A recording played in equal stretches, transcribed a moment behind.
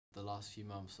last few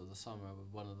months of the summer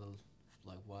were one of the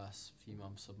worst few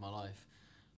months of my life.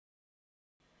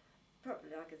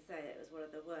 Probably I could say it was one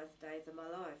of the worst days of my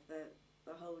life.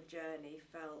 The whole journey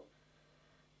felt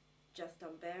just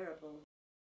unbearable.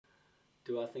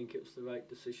 Do I think it was the right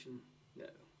decision? No,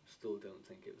 still don't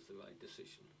think it was the right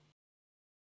decision.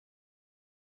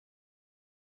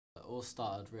 It all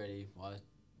started really, I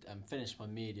finished my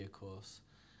media course.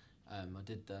 I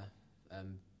did the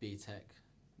BTEC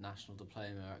National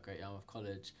Diploma at Great Yarmouth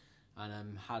College,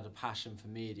 and had a passion for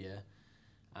media,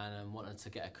 and wanted to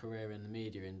get a career in the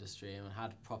media industry, and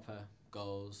had proper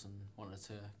goals and wanted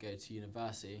to go to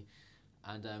university.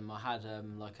 And I had a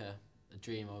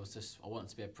dream. I wanted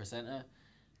to be a presenter.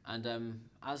 And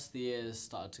as the years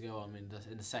started to go on,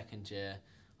 in the second year,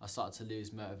 I started to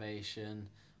lose motivation.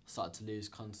 I started to lose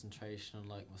concentration on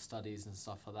my studies and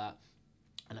stuff like that,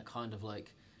 and it kind of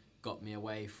got me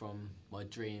away from my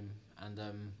dream, and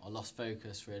I lost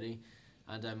focus really.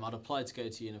 And I'd applied to go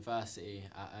to university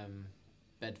at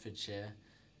Bedfordshire,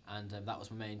 and that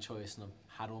was my main choice, and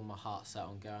I had all my heart set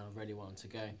on going. I really wanted to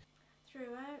go.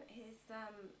 Throughout his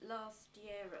last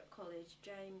year at college,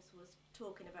 James was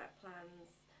talking about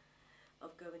plans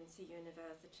of going to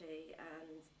university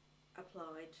and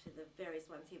applied to the various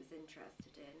ones he was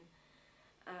interested in.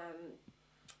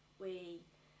 We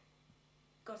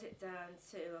got it down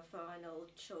to a final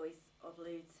choice of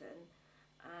Luton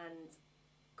and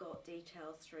got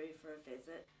details through for a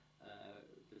visit.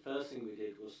 The first thing we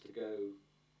did was to go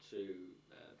to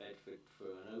Bedford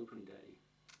for an open day,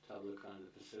 to have a look around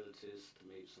the facilities, to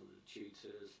meet some of the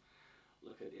tutors,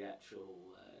 look at the actual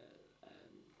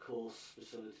course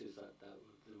facilities that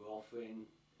they were offering.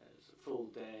 It was a full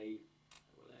day.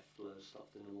 We left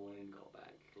Lowestoft in the morning, got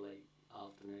back late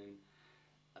afternoon.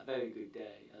 A very good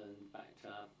day, and in fact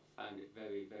I found it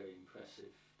very, very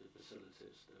impressive, the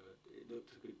facilities. It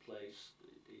looked a good place.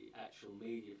 The actual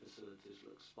media facilities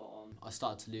looked spot on. I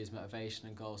started to lose motivation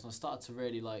and goals, and I started to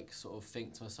really sort of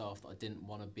think to myself that I didn't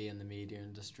want to be in the media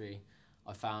industry.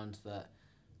 I found that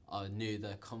I knew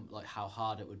how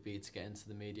hard it would be to get into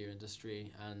the media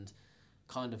industry, and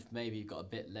kind of maybe got a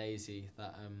bit lazy,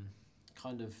 that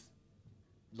kind of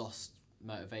lost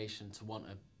motivation to want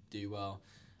to do well,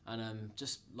 and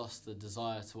just lost the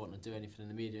desire to want to do anything in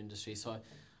the media industry. So I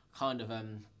kind of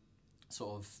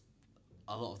sort of,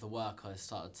 a lot of the work I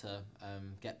started to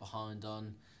get behind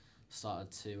on,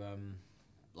 started to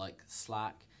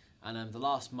slack, and the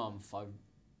last month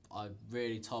I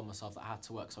really told myself that I had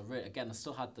to work. So I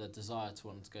still had the desire to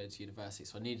want to go to university,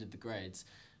 so I needed the grades.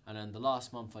 And then the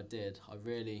last month I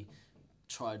really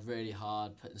tried really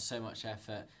hard, put in so much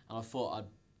effort, and I thought I'd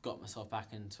got myself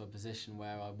back into a position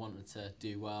where I wanted to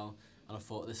do well, and I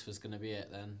thought this was going to be it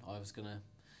then. I was going to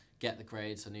get the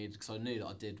grades I needed, because I knew that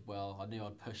I did well. I knew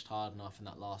I'd pushed hard enough in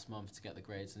that last month to get the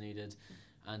grades I needed,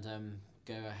 and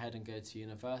go ahead and go to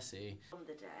university. On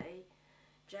the day,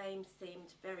 James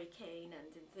seemed very keen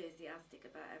and enthusiastic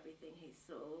about everything he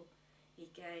saw. He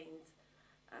gained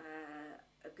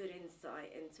a good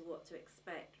insight into what to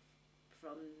expect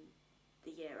from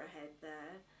the year ahead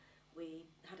there. We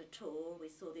had a tour, we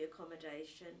saw the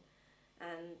accommodation,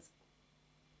 and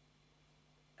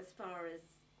as far as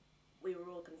we were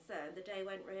all concerned, the day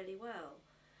went really well.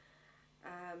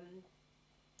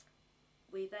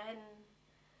 We then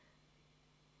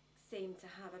seemed to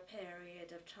have a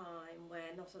period of time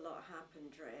where not a lot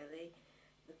happened really.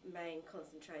 The main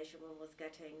concentration was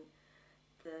getting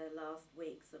the last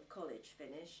weeks of college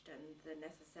finished and the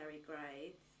necessary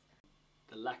grades.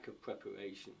 The lack of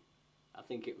preparation. I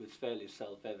think it was fairly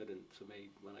self-evident to me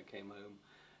when I came home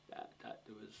that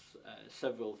there was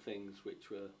several things which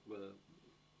were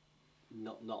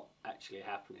not actually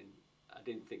happening. I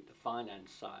didn't think the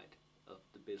finance side of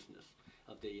the business,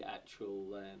 of the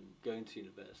actual going to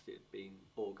university, had been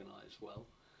organised well,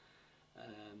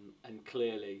 and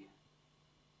clearly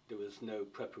there was no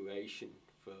preparation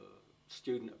for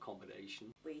student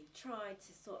accommodation. We tried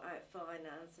to sort out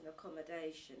finance and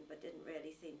accommodation but didn't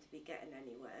really seem to be getting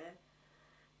anywhere,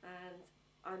 and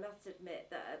I must admit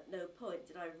that at no point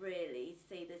did I really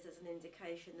see this as an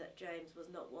indication that James was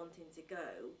not wanting to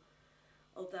go,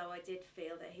 although I did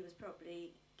feel that he was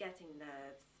probably getting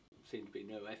nerves. Seemed to be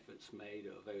no efforts made,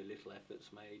 or very little efforts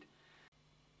made.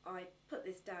 I put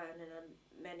this down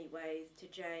in many ways to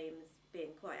James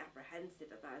being quite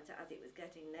apprehensive about it as it was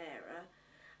getting nearer,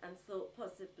 and thought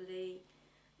possibly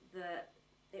that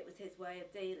it was his way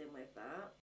of dealing with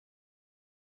that.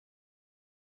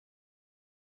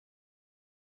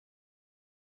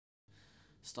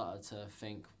 Started to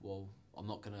think, well, I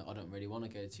don't really want to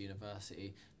go to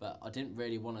university, but I didn't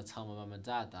really want to tell my mum and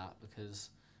dad that, because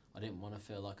I didn't want to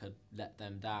feel like I'd let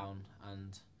them down,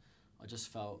 and I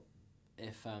just felt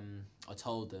if I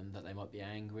told them that they might be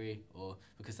angry, or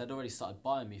because they'd already started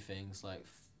buying me things like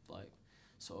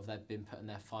sort of they'd been putting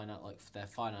their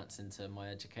finance into my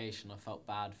education. I felt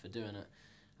bad for doing it,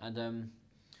 and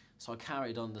so I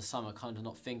carried on the summer, kind of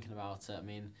not thinking about it. I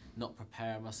mean, not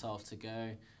preparing myself to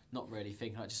go, not really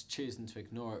thinking, like just choosing to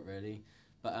ignore it really.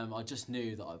 But I just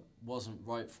knew that it wasn't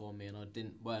right for me, and I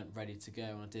weren't ready to go,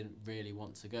 and I didn't really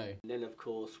want to go. And then of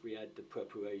course we had the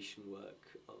preparation work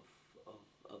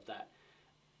of that.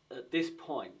 At this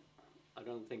point, I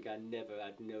don't think I never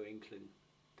had no inkling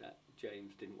that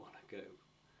James didn't want to go.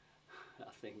 I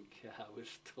think I was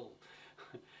still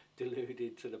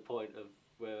deluded to the point of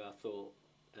where I thought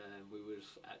we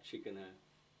was actually going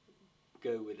to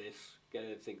go with this, get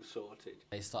everything sorted.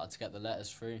 They started to get the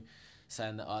letters through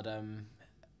saying that I'd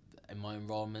in my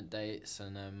enrolment dates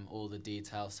and all the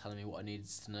details telling me what I needed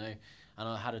to know, and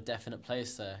I had a definite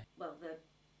place there. Well, the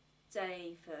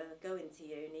day for going to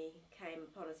uni came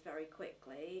upon us very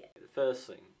quickly. The first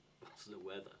thing was the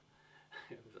weather.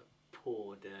 It was a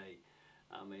poor day.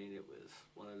 I mean, it was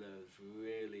one of those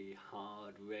really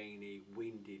hard, rainy,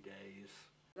 windy days.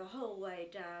 The whole way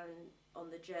down on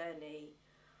the journey,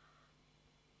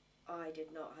 I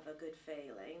did not have a good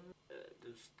feeling.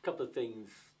 There's a couple of things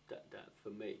that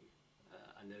for me,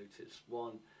 I noticed.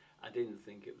 One, I didn't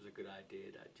think it was a good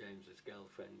idea that James's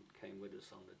girlfriend came with us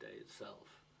on the day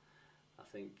itself. I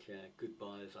think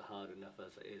goodbyes are hard enough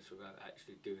as it is without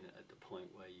actually doing it at the point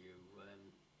where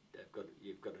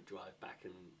you've got to drive back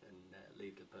and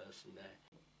leave the person there.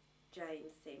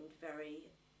 James seemed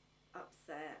very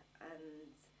upset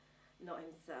and not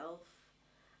himself,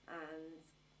 and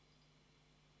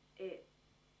it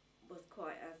was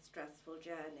quite a stressful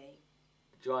journey.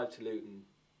 Drive to Luton,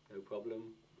 no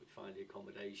problem. We find the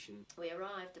accommodation. We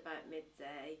arrived about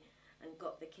midday and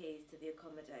got the keys to the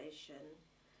accommodation,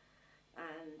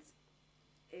 and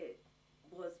it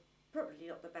was probably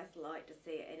not the best light to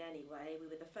see it in any way. We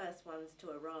were the first ones to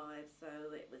arrive, so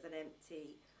it was an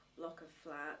empty block of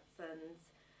flats and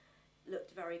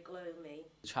looked very gloomy.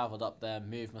 Travelled up there,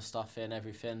 moved my stuff in,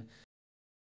 everything,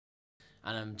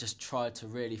 and just tried to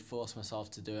really force myself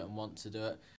to do it and want to do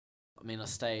it. I mean, I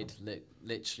stayed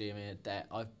literally, a day.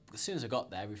 As soon as I got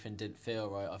there, everything didn't feel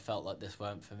right. I felt like this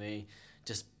weren't for me.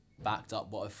 Just backed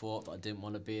up what I thought, that I didn't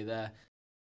want to be there.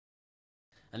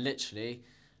 And literally,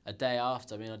 a day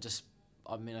after,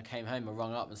 I came home, I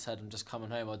rung up and said, I'm just coming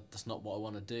home, that's not what I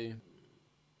want to do.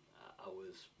 I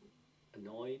was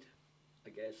annoyed, I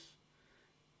guess.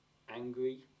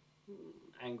 Angry.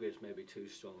 Angry is maybe too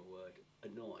strong a word.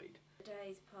 Annoyed. The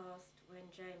days passed when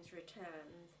James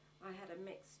returned. I had a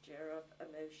mixture of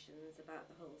emotions about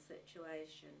the whole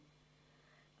situation.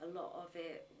 A lot of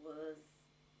it was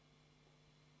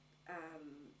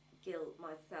guilt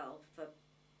myself for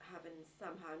having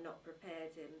somehow not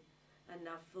prepared him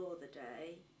enough for the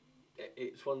day.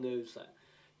 It's one of those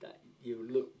that you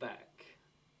look back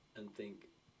and think,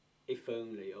 if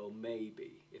only, or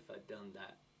maybe, if I'd done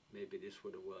that, maybe this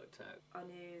would have worked out. I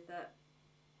knew that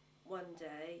one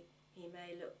day he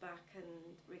may look back and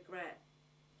regret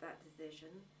that decision.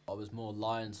 I was more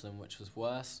lying to them, which was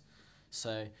worse.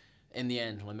 So in the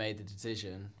end, when I made the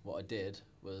decision, what I did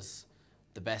was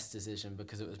the best decision,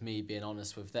 because it was me being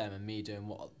honest with them and me doing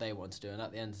what they want to do, and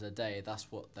at the end of the day, that's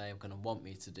what they're going to want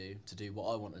me to do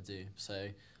what I want to do. So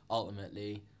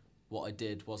ultimately, what I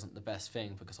did wasn't the best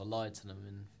thing, because I lied to them,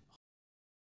 and